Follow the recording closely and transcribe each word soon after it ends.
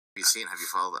Have you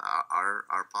followed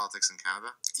our politics in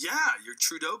Canada? Yeah, you're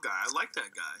Trudeau guy. I like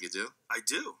that guy. You do? I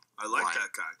do. I like Why?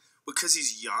 that guy. Because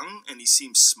he's young and he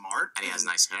seems smart. And he has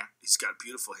nice hair. He's got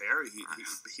beautiful hair.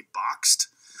 He boxed.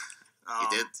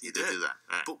 He did do that.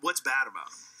 Right. But what's bad about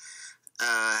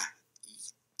him?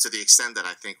 To the extent that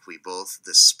I think we both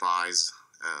despise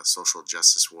social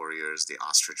justice warriors, the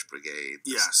ostrich brigade,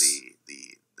 Yes.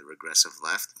 the regressive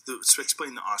left. So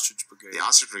explain the ostrich brigade. The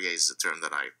ostrich brigade is a term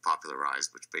that I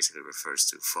popularized, which basically refers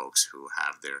to folks who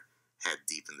have their head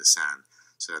deep in the sand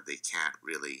so that they can't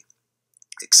really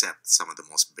accept some of the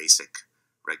most basic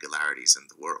regularities in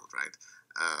the world, right?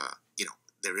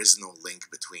 There is no link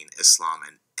between Islam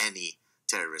and any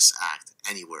terrorist act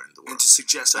anywhere in the world. And to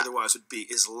suggest otherwise would be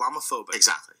Islamophobic.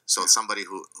 Exactly. So somebody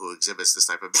who exhibits this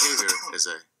type of behavior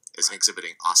is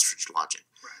exhibiting ostrich logic.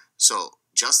 Right. So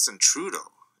Justin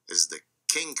Trudeau is the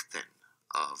kingpin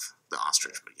of the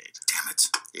ostrich brigade. Damn it.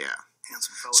 Yeah.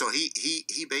 Handsome fellow. So he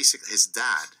basically his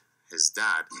dad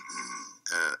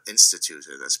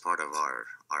instituted as part of our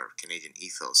Canadian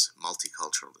ethos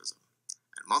multiculturalism.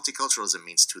 And multiculturalism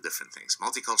means two different things.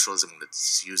 Multiculturalism, when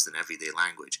it's used in everyday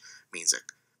language, means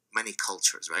like many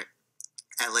cultures, right?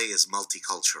 LA is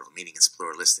multicultural, meaning it's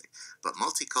pluralistic. But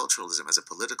multiculturalism as a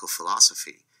political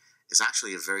philosophy is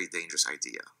actually a very dangerous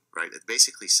idea, right? It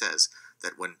basically says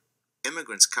that when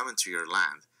immigrants come into your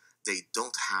land, they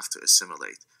don't have to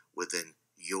assimilate within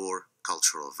your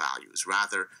cultural values.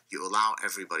 Rather, you allow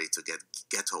everybody to get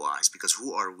ghettoized, because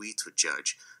who are we to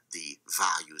judge the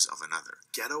values of another?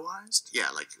 Ghettoized? Yeah,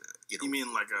 like, You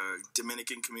mean like a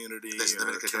Dominican community? There's or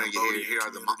Dominican a community Cambodian here are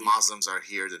the community? Muslims are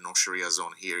here, the no Sharia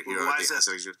zone here, Well, here why are is the that?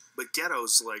 Hasidic. But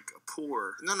ghetto's like a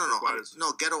poor. No, Why does-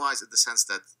 no, ghettoized in the sense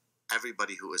that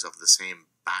everybody who is of the same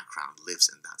background lives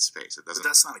in that space. It But doesn't.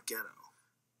 that's not a ghetto.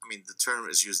 I mean, the term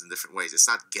is used in different ways. It's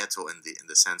not ghetto in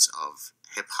the sense of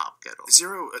hip hop ghetto. Is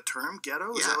there a term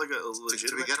ghetto? Is Yeah. that like a To be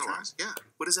legitimate term? ghettoized, yeah.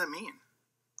 What does that mean?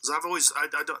 Because I've always, I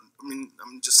don't, I mean,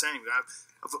 I'm just saying,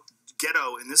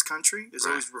 ghetto in this country is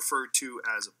Right. always referred to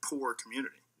as a poor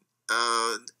community.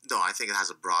 No, I think it has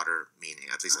a broader meaning,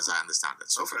 at least as I understand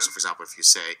it. So, Okay. for example, if you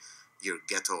say you're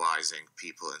ghettoizing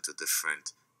people into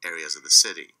different areas of the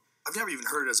city, I've never even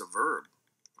heard it as a verb.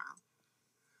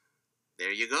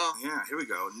 there you go. Yeah, here we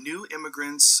go. New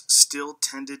immigrants still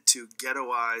tended to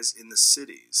ghettoize in the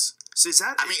cities. So is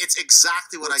that? I mean, it's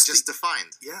exactly what I What's just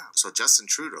defined. yeah. So Justin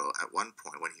Trudeau, at one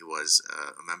point when he was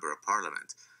a member of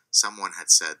parliament, someone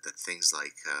had said that things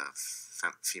like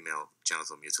female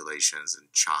genital mutilations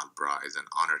and child brides and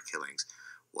honor killings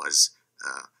was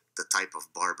the type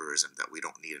of barbarism that we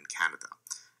don't need in Canada.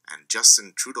 And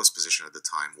Justin Trudeau's position at the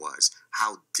time was,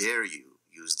 how dare you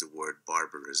use the word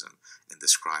barbarism in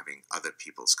describing other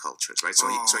people's cultures, right?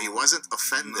 So he wasn't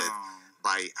offended No.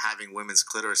 by having women's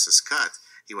clitorises cut.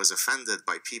 He was offended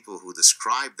by people who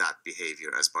describe that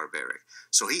behavior as barbaric.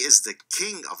 So he is the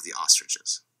king of the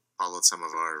ostriches. Followed some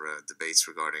of our debates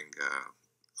regarding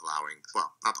allowing,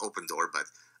 well, not open door, but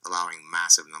allowing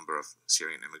massive number of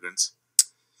Syrian immigrants.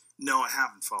 No, I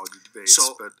haven't followed your debates,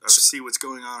 but I see what's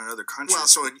going on in other countries. Well,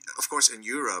 so of course in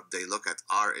Europe they look at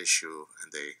our issue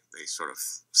and they sort of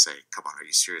say, "Come on, are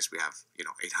you serious? We have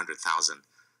 800,000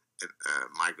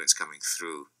 migrants coming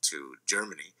through to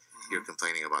Germany. You're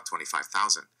complaining about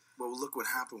 25,000." Well, look what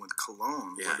happened with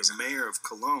Cologne, Yeah, where the exactly. mayor of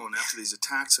Cologne, after these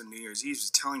attacks on New Year's Eve, was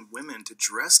telling women to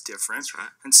dress different That's right.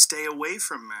 and stay away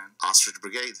from men. Ostrich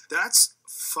Brigade. That's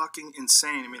fucking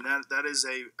insane. I mean, that is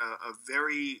a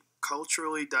very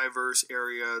culturally diverse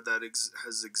area that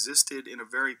has existed in a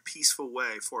very peaceful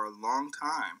way for a long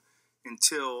time,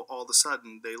 until all of a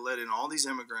sudden they let in all these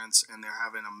immigrants and they're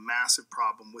having a massive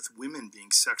problem with women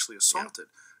being sexually assaulted.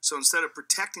 So instead of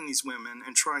protecting these women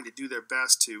and trying to do their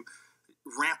best to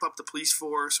ramp up the police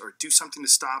force or do something to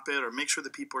stop it or make sure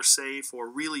that people are safe or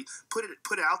really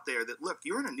put out there that, look,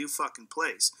 you're in a new fucking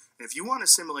place. And if you want to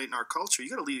assimilate in our culture, you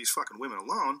got to leave these fucking women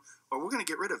alone or we're going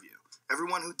to get rid of you.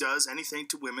 Everyone who does anything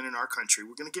to women in our country,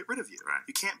 we're going to get rid of you. Right.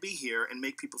 You can't be here and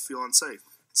make people feel unsafe.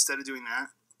 Instead of doing that,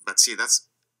 But see, that's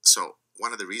so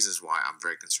one of the reasons why I'm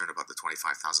very concerned about the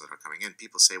 25,000 that are coming in.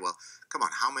 People say, well, come on,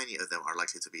 how many of them are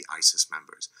likely to be ISIS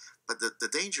members? But the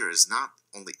danger is not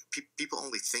only, people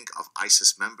only think of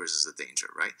ISIS members as the danger,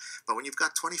 right? But when you've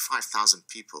got 25,000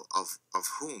 people, of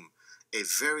whom a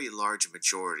very large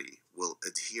majority will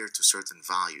adhere to certain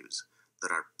values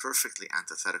that are perfectly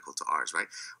antithetical to ours, right?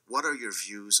 What are your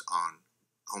views on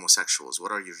homosexuals?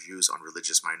 What are your views on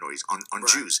religious minorities, on Right.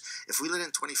 Jews? If we let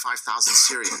in 25,000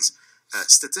 Syrians,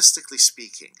 statistically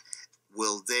speaking,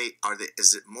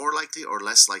 is it more likely or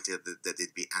less likely that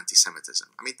it'd be anti-Semitism?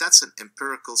 I mean, that's an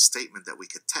empirical statement that we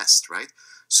could test, right?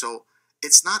 So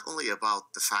it's not only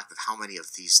about the fact that how many of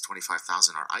these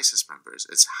 25,000 are ISIS members,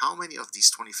 it's how many of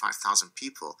these 25,000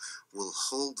 people will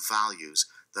hold values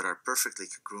that are perfectly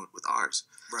congruent with ours.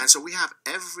 Right. And so we have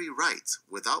every right,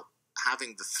 without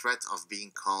having the threat of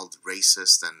being called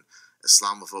racist and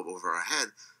Islamophobe over our head,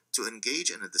 to engage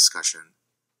in a discussion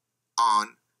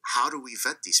on how do we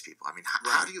vet these people. I mean,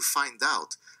 how do you find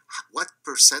out what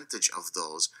percentage of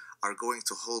those are going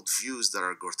to hold views that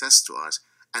are grotesque to us,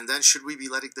 and then should we be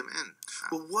letting them in?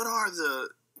 Well, what are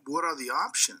the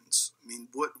options? I mean,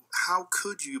 how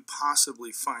could you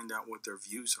possibly find out what their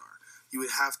views are? You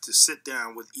would have to sit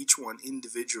down with each one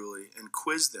individually and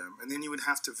quiz them, and then you would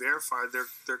have to verify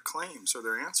their claims or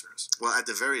their answers. Well, at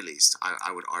the very least,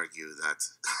 I would argue that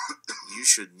you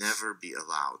should never be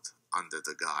allowed, under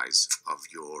the guise of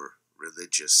your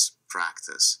religious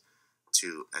practice,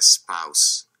 to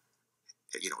espouse,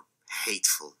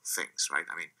 hateful things, right?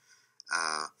 I mean,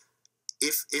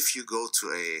 if you go to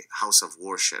a house of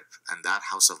worship and that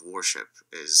house of worship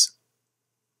is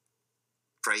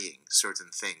praying certain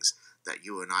things that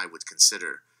you and I would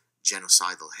consider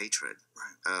genocidal hatred,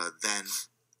 then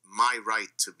my right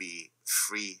to be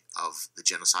free of the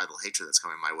genocidal hatred that's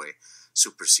coming my way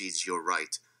supersedes your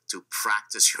right to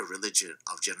practice your religion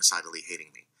of genocidally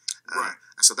hating me. And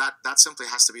so that simply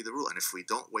has to be the rule. And if we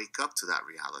don't wake up to that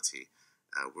reality,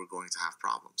 we're going to have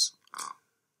problems.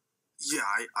 Yeah,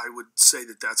 I would say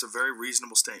that that's a very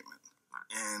reasonable statement.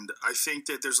 And I think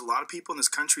that there's a lot of people in this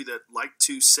country that like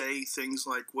to say things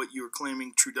like what you were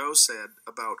claiming Trudeau said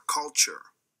about culture.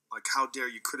 Like, how dare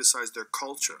you criticize their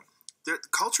culture?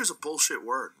 Culture is a bullshit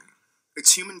word.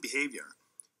 It's human behavior.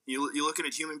 You're looking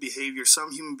at human behavior.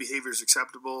 Some human behavior is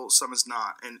acceptable, some is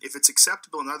not. And if it's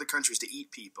acceptable in other countries to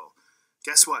eat people,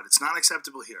 guess what? It's not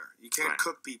acceptable here. You can't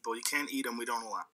cook people. You can't eat them. We don't allow.